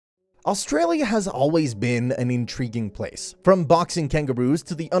Australia has always been an intriguing place. From boxing kangaroos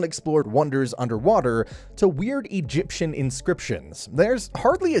to the unexplored wonders underwater to weird Egyptian inscriptions, there's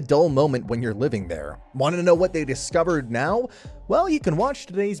hardly a dull moment when you're living there. Want to know what they discovered now? Well, you can watch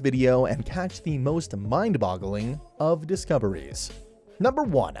today's video and catch the most mind-boggling of discoveries. Number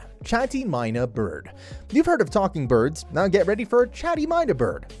 1. Chatty Myna Bird. You've heard of talking birds, now get ready for a Chatty Myna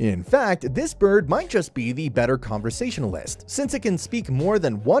Bird. In fact, this bird might just be the better conversationalist, since it can speak more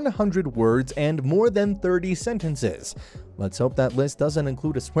than 100 words and more than 30 sentences. Let's hope that list doesn't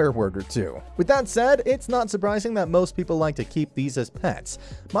include a swear word or two. With that said, it's not surprising that most people like to keep these as pets.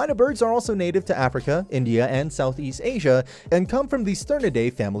 Myna birds are also native to Africa, India, and Southeast Asia, and come from the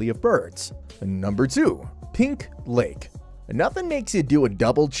Sternidae family of birds. Number 2. Pink Lake. Nothing makes you do a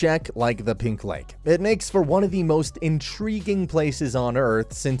double check like the Pink Lake. It makes for one of the most intriguing places on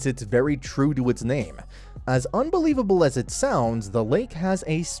Earth since it's very true to its name. As unbelievable as it sounds, the lake has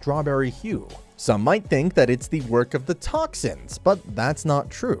a strawberry hue. Some might think that it's the work of the toxins, but that's not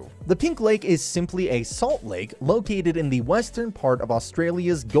true. The Pink Lake is simply a salt lake located in the western part of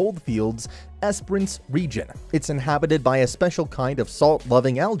Australia's Goldfields Esperance region. It's inhabited by a special kind of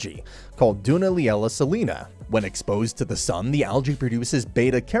salt-loving algae called Dunaliella salina. When exposed to the sun, the algae produces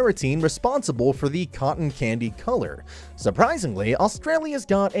beta-carotene responsible for the cotton candy color. Surprisingly, Australia's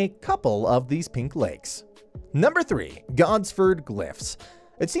got a couple of these pink lakes. Number 3. Godsford Glyphs.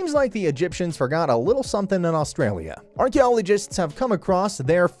 It seems like the Egyptians forgot a little something in Australia. Archaeologists have come across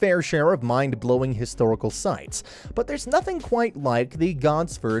their fair share of mind-blowing historical sites, but there's nothing quite like the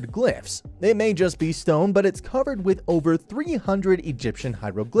Godsford Glyphs. It may just be stone, but it's covered with over 300 Egyptian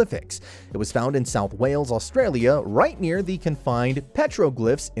hieroglyphics. It was found in South Wales, Australia, right near the confined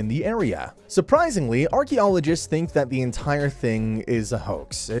petroglyphs in the area. Surprisingly, archaeologists think that the entire thing is a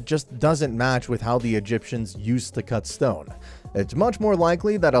hoax. It just doesn't match with how the Egyptians used to cut stone. It's much more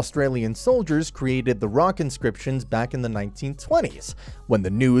likely that Australian soldiers created the rock inscriptions back in the 1920s, when the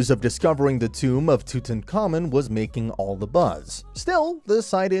news of discovering the tomb of Tutankhamun was making all the buzz. Still, the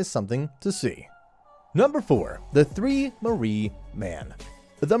site is something to see. Number 4. The Three Marie Man.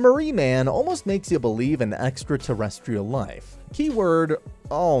 The Marie Man almost makes you believe in extraterrestrial life. Keyword,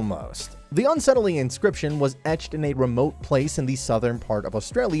 almost. The unsettling inscription was etched in a remote place in the southern part of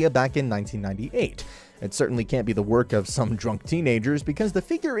Australia back in 1998. It certainly can't be the work of some drunk teenagers because the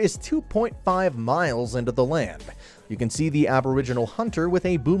figure is 2.5 miles into the land. You can see the Aboriginal hunter with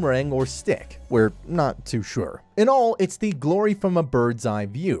a boomerang or stick. We're not too sure. In all, it's the glory from a bird's eye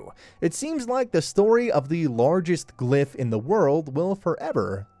view. It seems like the story of the largest glyph in the world will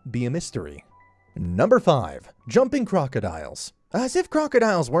forever be a mystery. Number 5. Jumping Crocodiles. As if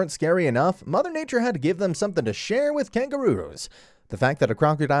crocodiles weren't scary enough, Mother Nature had to give them something to share with kangaroos. The fact that a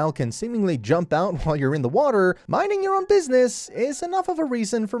crocodile can seemingly jump out while you're in the water, minding your own business, is enough of a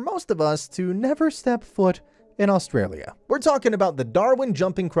reason for most of us to never step foot in Australia. We're talking about the Darwin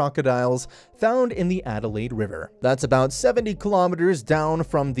jumping crocodiles found in the Adelaide River. That's about 70 kilometers down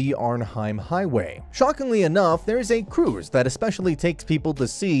from the Arnhem Highway. Shockingly enough, there's a cruise that especially takes people to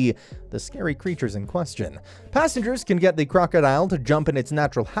see the scary creatures in question. Passengers can get the crocodile to jump in its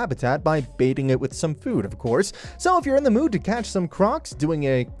natural habitat by baiting it with some food, of course. So if you're in the mood to catch some crocs doing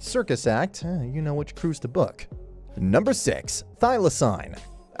a circus act, you know which cruise to book. Number 6. Thylacine.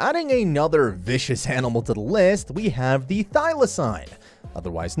 Adding another vicious animal to the list, we have the thylacine.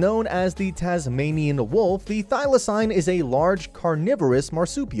 Otherwise known as the Tasmanian wolf, the thylacine is a large carnivorous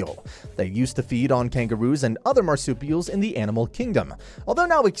marsupial. They used to feed on kangaroos and other marsupials in the animal kingdom. Although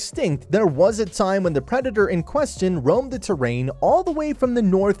now extinct, there was a time when the predator in question roamed the terrain all the way from the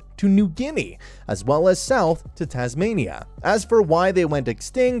north to New Guinea, as well as south to Tasmania. As for why they went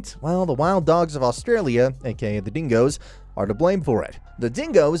extinct, well, the wild dogs of Australia, aka the dingoes, are to blame for it. The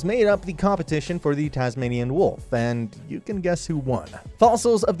dingoes made up the competition for the Tasmanian wolf, and you can guess who won.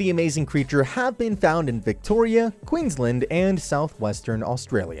 Fossils of the amazing creature have been found in Victoria, Queensland, and southwestern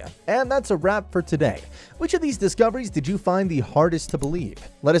Australia. And that's a wrap for today. Which of these discoveries did you find the hardest to believe?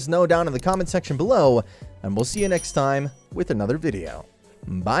 Let us know down in the comment section below, and we'll see you next time with another video.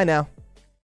 Bye now.